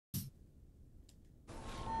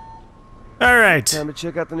Alright. Time to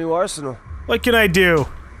check out the new arsenal. What can I do?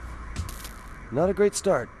 Not a great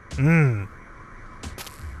start.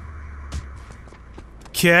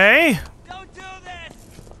 Okay. Don't do this!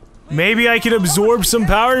 Maybe I can absorb some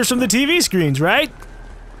powers from the TV screens, right?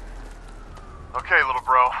 Okay, little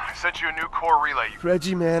bro. I sent you a new core relay.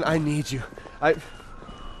 Reggie, man, I need you.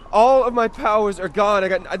 All of my powers are gone. I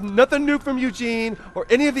got nothing new from Eugene or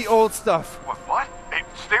any of the old stuff. What? Hey,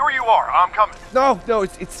 stay where you are. I'm coming. No,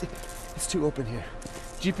 it's too open here.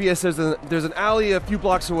 GPS says there's an alley a few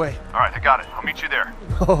blocks away. All right, I got it. I'll meet you there.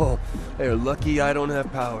 Oh, they're lucky I don't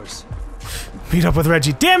have powers. Meet up with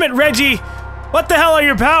Reggie. Damn it, Reggie! What the hell are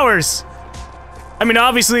your powers? I mean,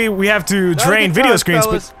 obviously, we have to drain video screens,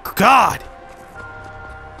 fellas. but God!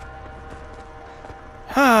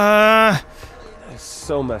 It's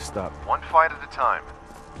so messed up. One fight at a time.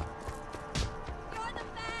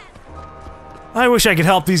 I wish I could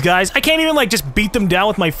help these guys. I can't even, like, just beat them down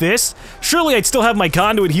with my fists. Surely I'd still have my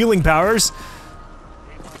Conduit healing powers.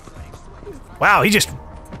 Wow, he just...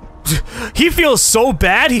 he feels so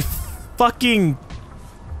bad, he fucking...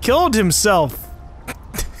 killed himself.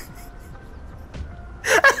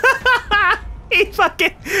 He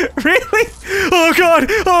fucking... really? Oh God!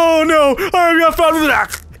 Oh no! I'm gonna fall with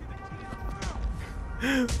that!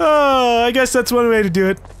 Oh, I guess that's one way to do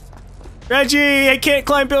it. Reggie, I can't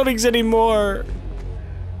climb buildings anymore.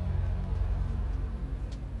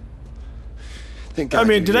 I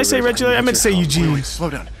mean, did I say Reggie? I meant to say Eugene. Wait, slow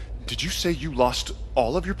down. Did you say you lost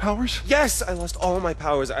all of your powers? Yes, I lost all my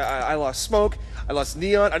powers. I lost smoke. I lost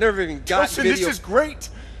neon. I never even got Delsin, video. this is great.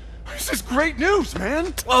 This is great news, man.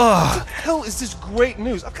 What the hell is this great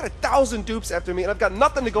news? I've got 1,000 dupes after me, and I've got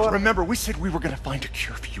nothing to go on. Remember, we said we were gonna find a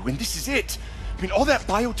cure for you, and this is it. I mean, all that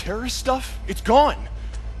bioterrorist stuff, it's gone.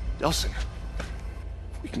 Delsin,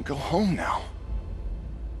 we can go home now.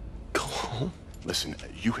 Go home? Listen,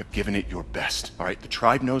 you have given it your best, all right? The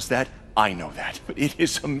tribe knows that, I know that, but it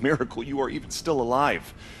is a miracle you are even still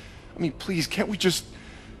alive. I mean, please, can't we just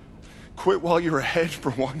quit while you're ahead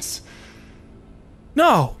for once?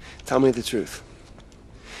 No. Tell me the truth.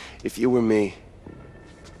 If you were me,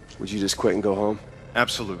 would you just quit and go home?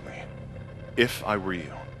 Absolutely. If I were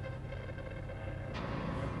you.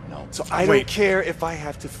 No. So I don't care if I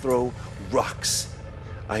have to throw rocks.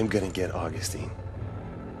 I'm gonna get Augustine.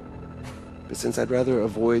 But since I'd rather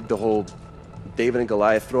avoid the whole David and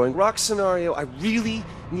Goliath throwing rocks scenario, I really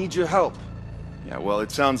need your help. Yeah, well,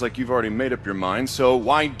 it sounds like you've already made up your mind, so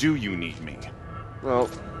why do you need me? Well,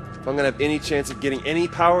 if I'm gonna have any chance of getting any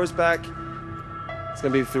powers back, it's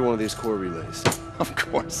gonna be through one of these core relays. Of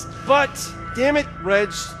course. But, damn it,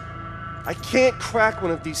 Reg, I can't crack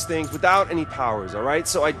one of these things without any powers, alright?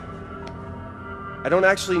 So I don't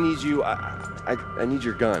actually need you, I need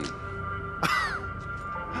your gun.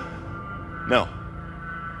 No.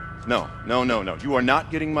 No. You are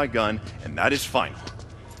not getting my gun, and that is final.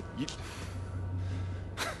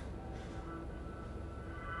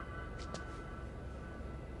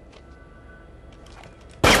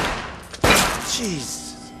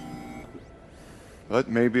 Jeez. But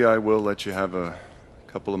maybe I will let you have a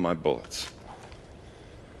couple of my bullets.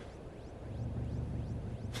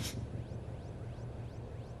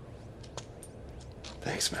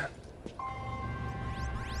 Thanks, man.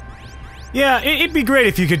 Yeah, it'd be great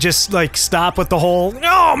if you could just, like, stop with the whole,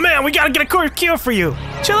 oh man, we gotta get a cure for you.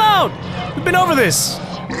 Chill out. We've been over this.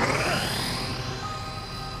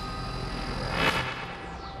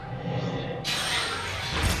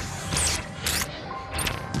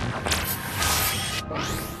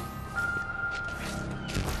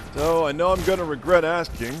 So, I know I'm gonna regret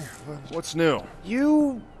asking, but what's new?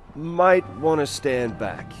 You might want to stand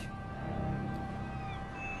back.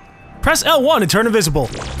 Press L1 to turn invisible.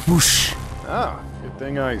 Whoosh. Ah, good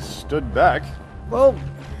thing I stood back. Well,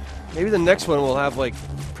 maybe the next one will have, like,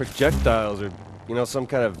 projectiles or, you know, some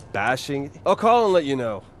kind of bashing. I'll call and let you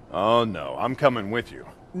know. Oh no, I'm coming with you.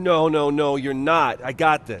 No, you're not. I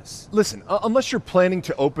got this. Listen, unless you're planning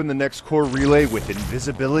to open the next core relay with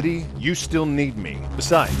invisibility, you still need me.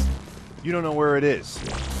 Besides, you don't know where it is.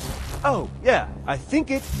 Oh, yeah. I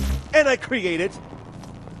think it, and I create it.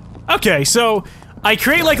 Okay, so I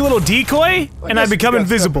create like a little decoy, and I become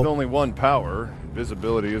invisible. With only one power,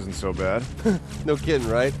 invisibility isn't so bad. No kidding,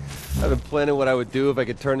 right? I've been planning what I would do if I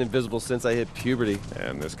could turn invisible since I hit puberty.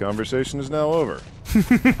 And this conversation is now over.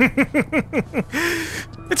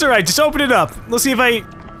 It's alright, just open it up. Let's see if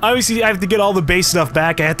obviously I have to get all the base stuff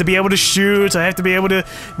back. I have to be able to shoot, I have to be able to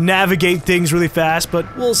navigate things really fast, but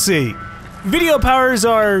we'll see. Video powers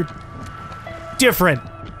are different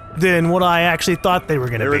than what I actually thought they were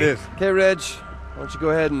gonna be. There it is. Okay, Reg, why don't you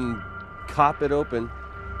go ahead and cop it open.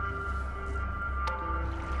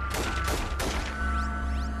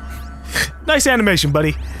 Nice animation,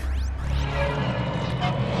 buddy.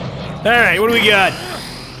 Alright, what do we got?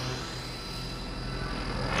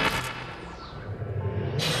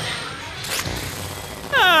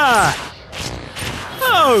 Ah!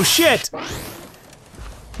 Oh, shit!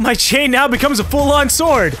 My chain now becomes a full-on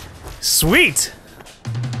sword! Sweet!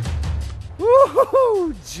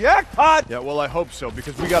 Woohoo! Jackpot! Yeah, well, I hope so,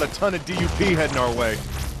 because we got a ton of DUP heading our way.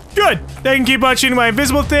 Good! They can keep on shooting my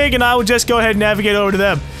invisible thing, and I will just go ahead and navigate over to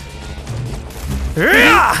them.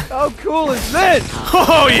 Yeah! How cool is this?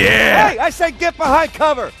 Oh, yeah! Hey, I said get behind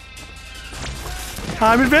cover!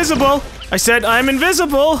 I'm invisible! I said I'm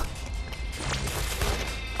invisible!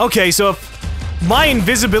 Okay, so if my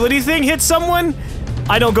invisibility thing hits someone,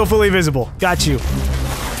 I don't go fully invisible. Got you.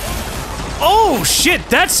 Oh, shit!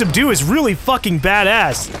 That subdue is really fucking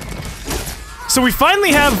badass. So we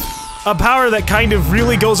finally have a power that kind of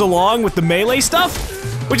really goes along with the melee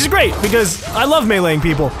stuff, which is great, because I love meleeing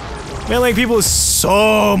people. Meleeing people is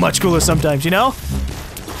so much cooler sometimes, you know?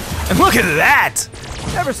 And look at that!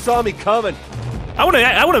 Never saw me coming. I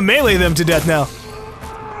wanna melee them to death now.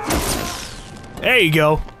 There you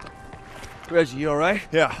go. Reggie, you alright?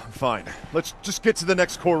 Yeah, I'm fine. Let's just get to the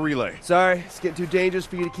next core relay. Sorry, it's getting too dangerous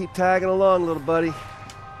for you to keep tagging along, little buddy.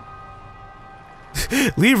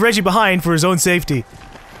 Leave Reggie behind for his own safety.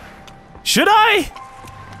 Should I?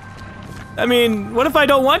 I mean, what if I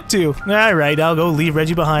don't want to? Alright, I'll go leave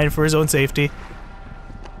Reggie behind for his own safety.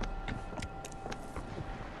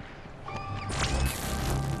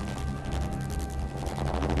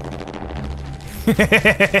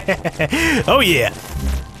 Oh yeah!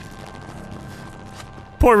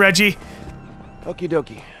 Poor Reggie. Okie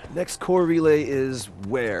dokie. Next core relay is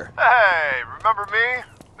where? Hey, remember me?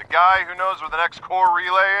 The guy who knows where the next core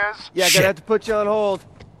relay is? Yeah, Shit. gonna have to put you on hold.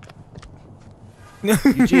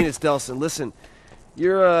 Eugene, it's Delsin. Listen,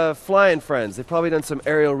 you're flying friends. They've probably done some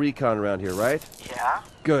aerial recon around here, right? Yeah?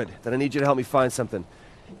 Good. Then I need you to help me find something.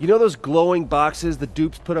 You know those glowing boxes the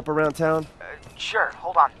dupes put up around town? Sure,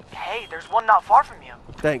 hold on. Hey, there's one not far from you.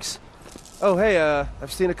 Thanks. Oh, hey,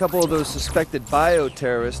 I've seen a couple of those suspected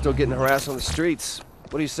bio-terrorists still getting harassed on the streets.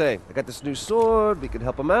 What do you say? I got this new sword, we could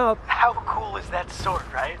help them out. How cool is that sword,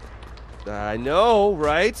 right? I know,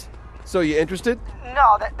 right? So, you interested?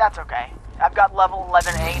 No, that's okay. I've got level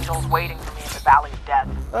 11 angels waiting for me in the Valley of Death.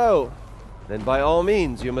 Oh, then by all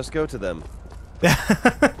means, you must go to them.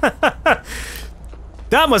 That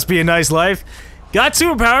must be a nice life. Got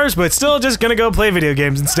superpowers, but still just gonna go play video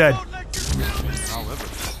games instead.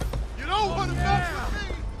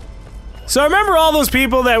 So I remember all those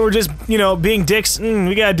people that were just, you know, being dicks.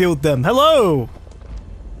 We gotta deal with them. Hello!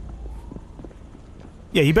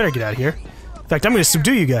 Yeah, you better get out of here. In fact, I'm gonna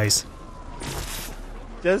subdue you guys.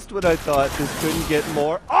 Just when I thought this couldn't get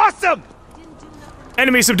more awesome!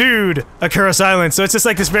 Enemy subdued! Occur a silence, so it's just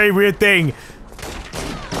like this very weird thing.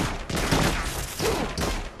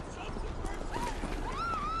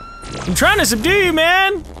 I'm trying to subdue you,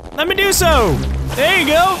 man! Let me do so! There you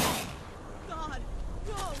go!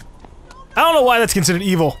 I don't know why that's considered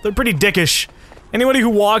evil. They're pretty dickish. Anybody who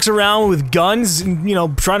walks around with guns and, you know,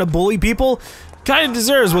 trying to bully people kind of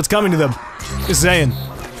deserves what's coming to them. Just saying.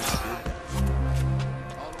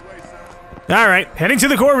 Alright, heading to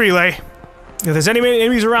the core relay. If there's any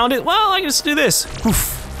enemies around it, well, I can just do this.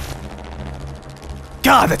 Oof.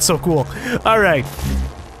 God, that's so cool. Alright.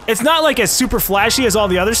 It's not like as super flashy as all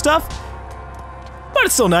the other stuff, but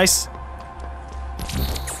it's still nice.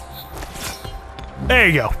 There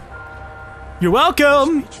you go. You're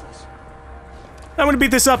welcome! I'm gonna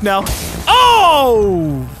beat this up now.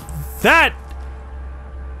 Oh! That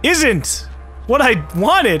isn't what I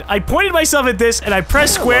wanted. I pointed myself at this and I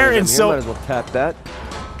pressed square and so... Might as well tap that.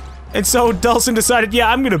 And so Delsin decided, yeah,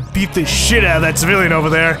 I'm gonna beat the shit out of that civilian over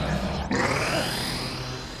there.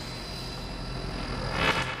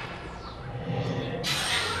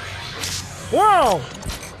 Whoa!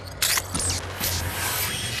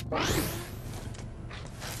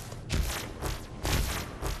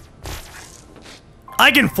 I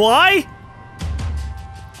can fly?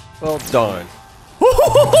 Well, darn.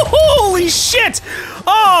 Holy shit!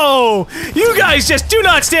 Oh! You guys just do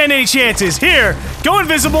not stand any chances. Here, go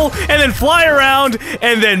invisible, and then fly around,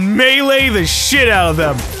 and then melee the shit out of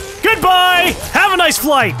them. Goodbye! Have a nice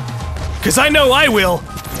flight! Cause I know I will.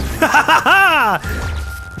 Ha ha ha!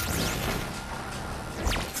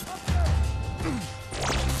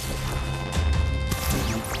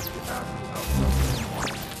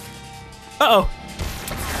 Uh-oh.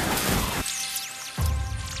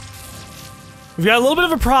 We've got a little bit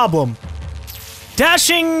of a problem.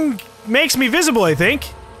 Dashing makes me visible, I think.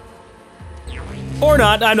 Or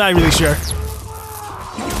not, I'm not really sure.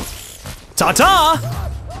 Ta-ta!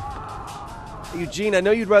 Eugene, I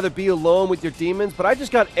know you'd rather be alone with your demons, but I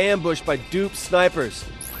just got ambushed by dupe snipers.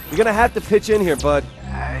 You're gonna have to pitch in here, bud.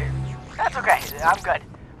 That's okay. I'm good.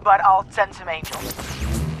 But I'll send some angels.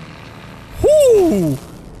 Whoo!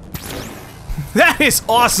 That is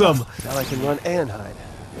awesome! Now I can run and hide.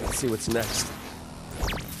 Let's see what's next.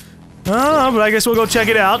 But I guess we'll go check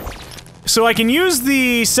it out. So I can use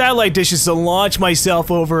the satellite dishes to launch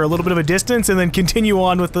myself over a little bit of a distance and then continue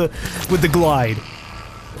on with the glide.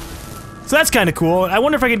 So that's kind of cool. I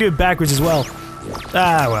wonder if I can do it backwards as well.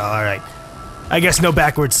 Ah, well, alright. I guess no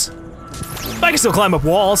backwards. But I can still climb up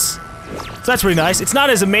walls. So that's pretty nice. It's not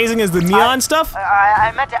as amazing as the neon stuff.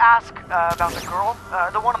 I meant to ask about the girl,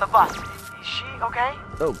 the one on the bus. Is she okay?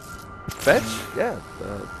 Oh, Fetch? Yeah,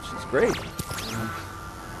 she's great.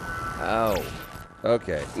 Ow.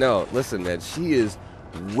 Okay, no, listen, man, she is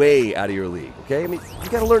way out of your league, okay? I mean, you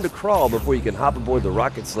gotta learn to crawl before you can hop aboard the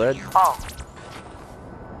rocket sled. Oh.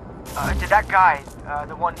 Did that guy,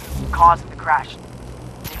 the one who caused the crash,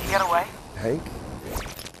 did he get away? Hank?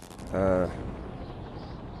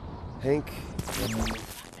 Hank?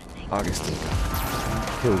 Augustine.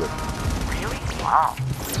 Killed him. Really? Wow.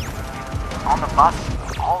 On the bus,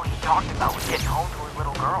 all he talked about was getting home to his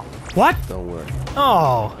little girl. What? Don't worry.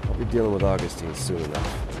 Oh. I'll be dealing with Augustine soon enough.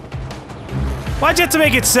 Why'd you have to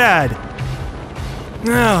make it sad?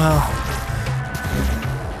 Oh well.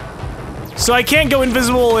 So I can't go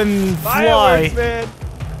invisible and fly. Fireworks, man.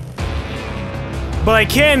 But I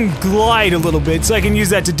can glide a little bit, so I can use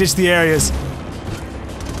that to ditch the areas.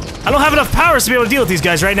 I don't have enough powers to be able to deal with these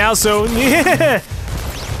guys right now, so yeah.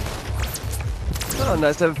 Oh,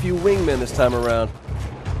 nice to have a few wingmen this time around.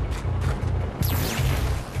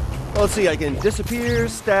 Well, let's see, I can disappear,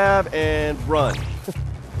 stab, and run.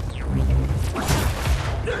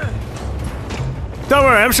 Don't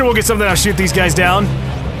worry, I'm sure we'll get something that'll shoot these guys down.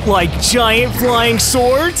 Like giant flying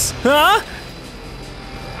swords? Huh?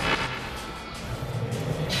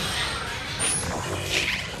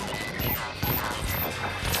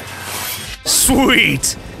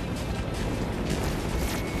 Sweet!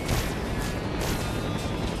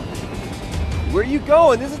 Where are you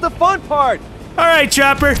going? This is the fun part! Alright,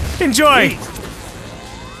 Chopper, enjoy! Sweet.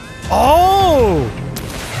 Oh!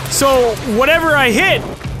 So, whatever I hit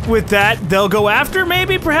with that, they'll go after,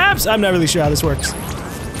 maybe, perhaps? I'm not really sure how this works.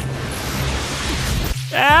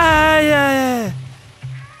 Ah, yeah.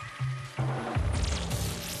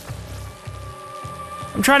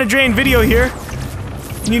 I'm trying to drain video here.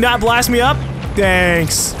 Can you not blast me up?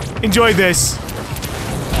 Thanks. Enjoy this.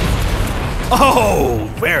 Oh,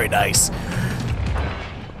 very nice.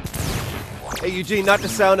 Hey, Eugene, not to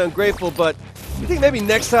sound ungrateful, but you think maybe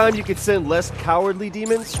next time you could send less cowardly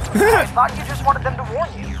demons? I thought you just wanted them to warn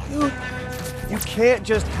you. Dude, you can't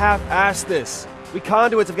just half-ass this. We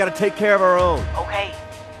Conduits have got to take care of our own. Okay,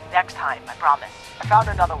 next time, I promise. I found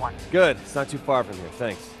another one. Good. It's not too far from here.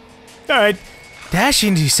 Thanks. Alright. Dash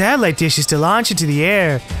into satellite dishes to launch into the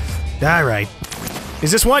air. Alright.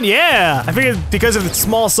 Is this one? Yeah! I figured because of its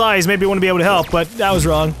small size, maybe it wouldn't be able to help, but I was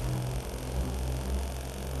wrong.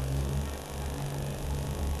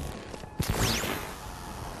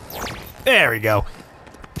 There we go.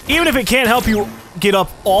 Even if it can't help you get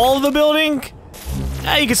up all the building,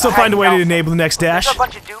 you can still find a way to enable the next dash. There's a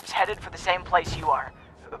bunch of dupes headed for the same place you are.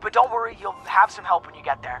 But don't worry, you'll have some help when you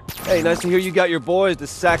get there. Hey, nice to hear you got your boys to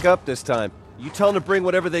sack up this time. You tell them to bring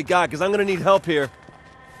whatever they got, because I'm going to need help here.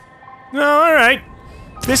 No, alright.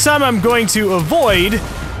 This time I'm going to avoid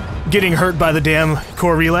getting hurt by the damn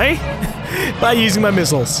core relay by using my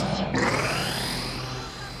missiles.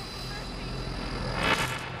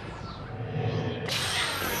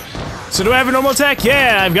 So do I have a normal attack?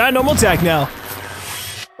 Yeah, I've got a normal attack now.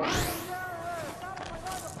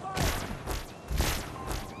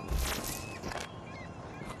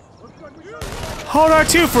 Hold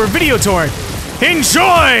R2 for a video torrent.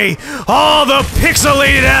 Enjoy all the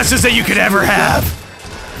pixelated asses that you could ever have.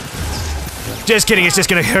 Just kidding, it's just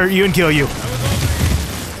gonna hurt you and kill you.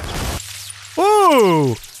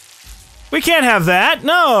 Ooh! We can't have that,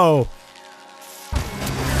 no!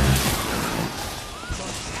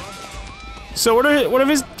 So what are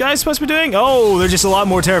his guys supposed to be doing? Oh, they're just a lot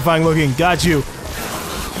more terrifying looking. Got you.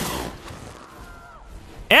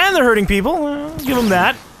 And they're hurting people. Give them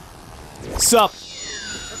that. Sup?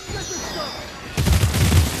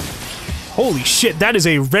 Holy shit, that is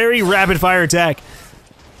a very rapid fire attack.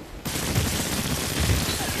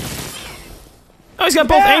 Oh, he's got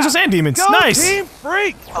both angels and demons. Go Nice. Team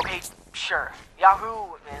Freak! Okay, sure.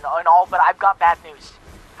 Yahoo and all, but I've got bad news.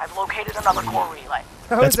 I've located another core relay.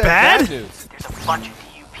 How That's is that bad? news? There's a bunch of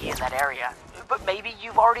DUP in that area, but maybe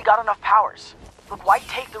you've already got enough powers. Look, why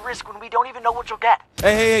take the risk when we don't even know what you'll get?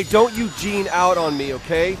 Hey, don't you Gene out on me,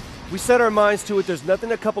 okay? We set our minds to it. There's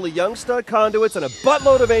nothing a couple of young stud conduits and a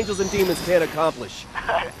buttload of angels and demons can't accomplish.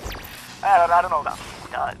 I don't know about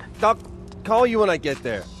stud. I'll call you when I get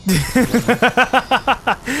there.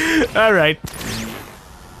 Alright.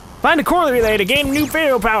 Find a core relay to gain new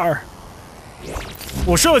video power.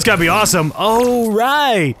 Well, sure, it's gotta be awesome. Oh,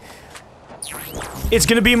 right. It's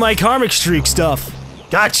gonna be my karmic streak stuff.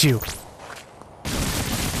 Got you.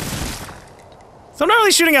 So I'm not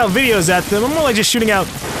really shooting out videos at them. I'm more like just shooting out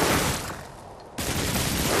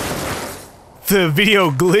the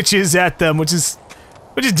video glitches at them, which is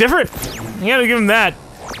different. You gotta give them that.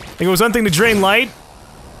 Like, it was one thing to drain light,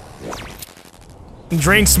 and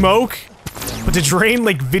drain smoke, but to drain,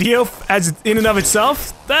 like, video as in and of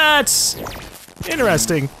itself? That's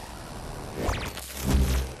interesting.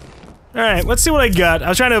 Alright, let's see what I got. I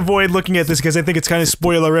was trying to avoid looking at this because I think it's kind of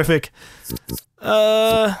spoilerific.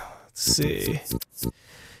 Let's see.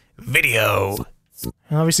 Video.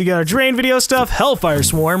 Obviously got our drain video stuff, Hellfire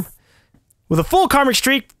Swarm. With a full karmic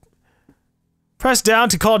streak, press down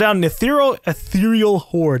to call down an ethereal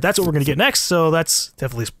horde. That's what we're gonna get next, so that's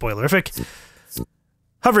definitely spoilerific.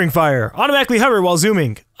 Hovering fire. Automatically hover while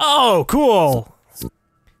zooming. Oh, cool.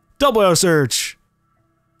 Double arrow search.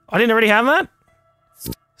 I didn't already have that?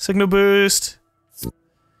 Signal boost.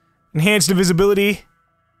 Enhanced invisibility.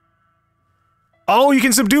 Oh, you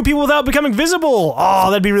can subdue people without becoming visible. Oh,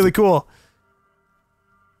 that'd be really cool.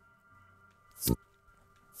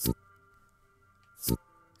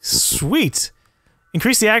 Sweet.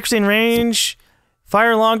 Increase the accuracy and range.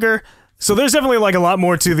 Fire longer. So there's definitely like a lot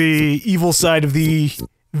more to the evil side of the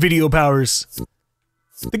video powers.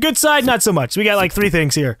 The good side, not so much. We got like 3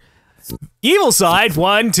 things here. Evil side,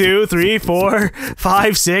 1, 2, 3, 4,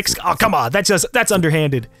 5, 6. Oh, come on, that's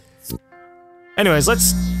underhanded. Anyways,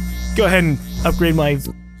 let's go ahead and upgrade my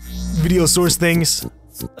video source things.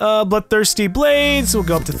 Bloodthirsty blades, we'll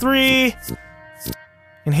go up to 3.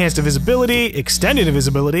 Enhanced invisibility, extended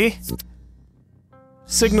invisibility.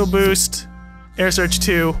 Signal boost, air search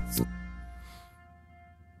 2.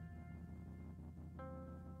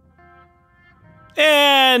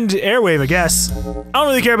 And airwave, I guess. I don't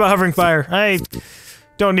really care about hovering fire. I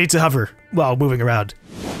don't need to hover while moving around.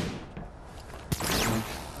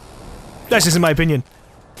 That's just in my opinion.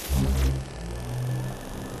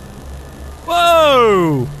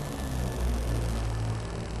 Whoa!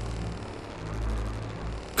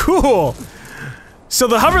 Cool! So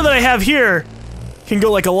the hover that I have here can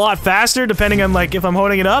go like a lot faster depending on like if I'm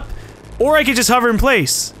holding it up, or I could just hover in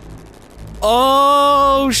place.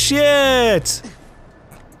 Oh shit!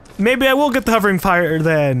 Maybe I will get the hovering fire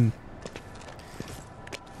then.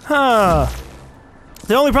 Huh.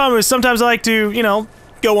 The only problem is sometimes I like to, you know,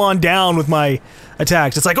 go on down with my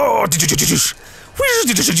attacks. It's like, oh, and if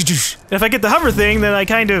I get the hover thing, then I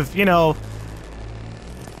kind of, you know,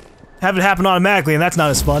 have it happen automatically, and that's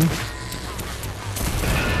not as fun.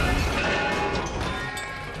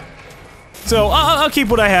 So, I'll keep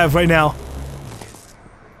what I have right now.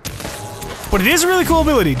 But it is a really cool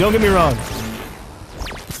ability, don't get me wrong.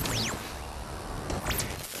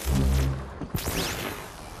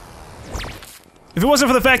 If it wasn't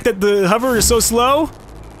for the fact that the hover is so slow,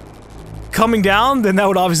 coming down, then that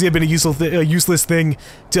would obviously have been a useless thing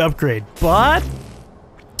to upgrade. But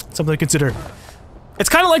something to consider. It's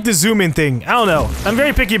kind of like the zoom in thing. I don't know. I'm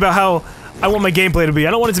very picky about how I want my gameplay to be.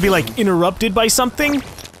 I don't want it to be like interrupted by something.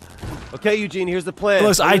 Okay, Eugene, here's the plan.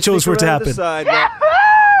 Unless I chose for it to happen.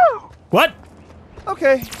 What?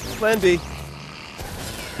 Okay, plan B.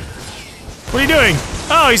 What are you doing?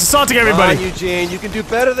 Oh, he's assaulting everybody. Come on, Eugene, you can do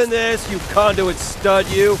better than this, you conduit stud,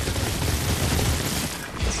 you.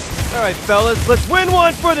 Alright, fellas, let's win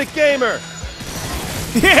one for the gamer!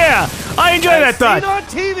 Yeah! I enjoy that thought! On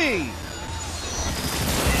TV!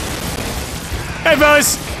 Hey,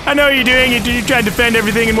 fellas! I know what you're doing, you're trying to defend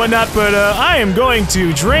everything and whatnot, but I am going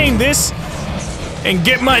to drain this and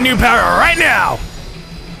get my new power right now!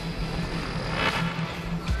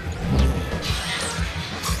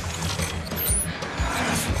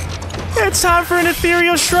 It's time for an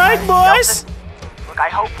ethereal strike, boys! Look, I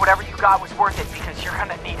hope whatever you got was worth it because you're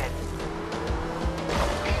gonna need it.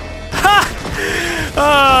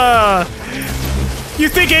 Ha! You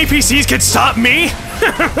think APCs can stop me?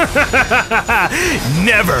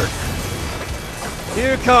 Never!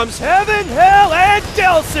 Here comes heaven, hell, and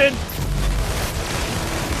Delsin!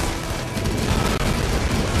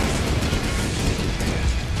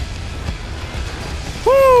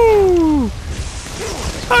 Woo!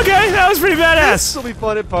 Okay, that was pretty badass. This will be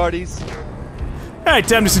fun at parties. Alright,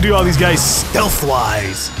 time to subdue all these guys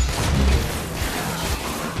stealth-wise.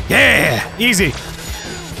 Yeah! Easy.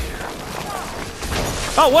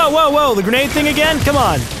 Oh, whoa, whoa, whoa! The grenade thing again? Come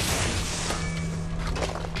on.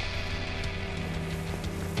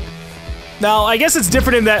 Now, I guess it's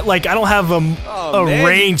different in that, like, I don't have a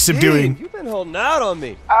range subduing. You've been holding out on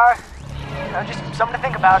me. Just something to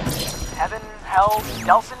think about. Heaven, hell,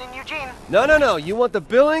 Delsin, and Eugene. No. You want the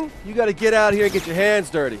billing? You gotta get out here and get your hands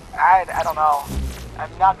dirty. I don't know. I'm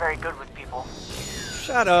not very good with people.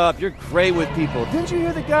 Shut up. You're great with people. Didn't you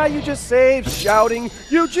hear the guy you just saved shouting,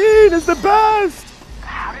 Eugene is the best?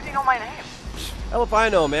 How did he know my name? Hell if I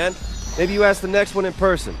know, man. Maybe you ask the next one in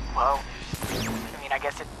person. Well, I mean, I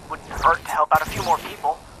guess it wouldn't hurt to help out a few more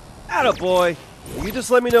people. Attaboy. You just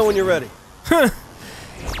let me know when you're ready.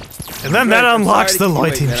 And then that unlocks the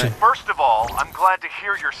loyalty mission. First of all, I'm glad to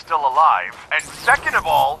hear you're still alive. And second of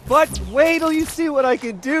all... But wait till you see what I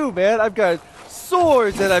can do, man. I've got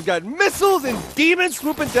swords and I've got missiles and demons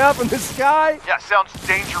swooping down from the sky. Yeah, sounds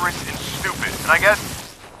dangerous and stupid. And I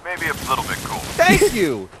guess maybe a little bit cool. Thank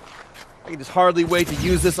you. I can just hardly wait to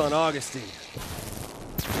use this on Augustine.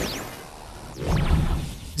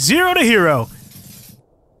 0 to hero.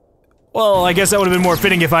 Well, I guess that would have been more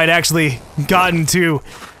fitting if I'd actually gotten to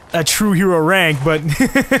a true hero rank, but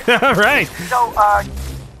alright. So,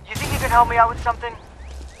 you think you can help me out with something?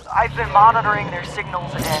 I've been monitoring their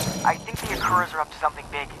signals, and I think the Akuras are up to something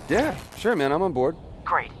big. Yeah, sure, man. I'm on board.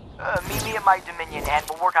 Great. Meet me at my Dominion, and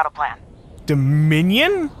we'll work out a plan.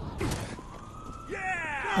 Dominion?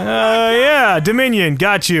 Yeah, Dominion.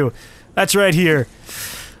 Got you. That's right here.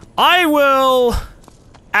 I will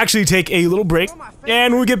actually take a little break,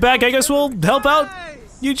 and when we get back, I guess we'll help out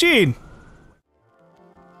Eugene.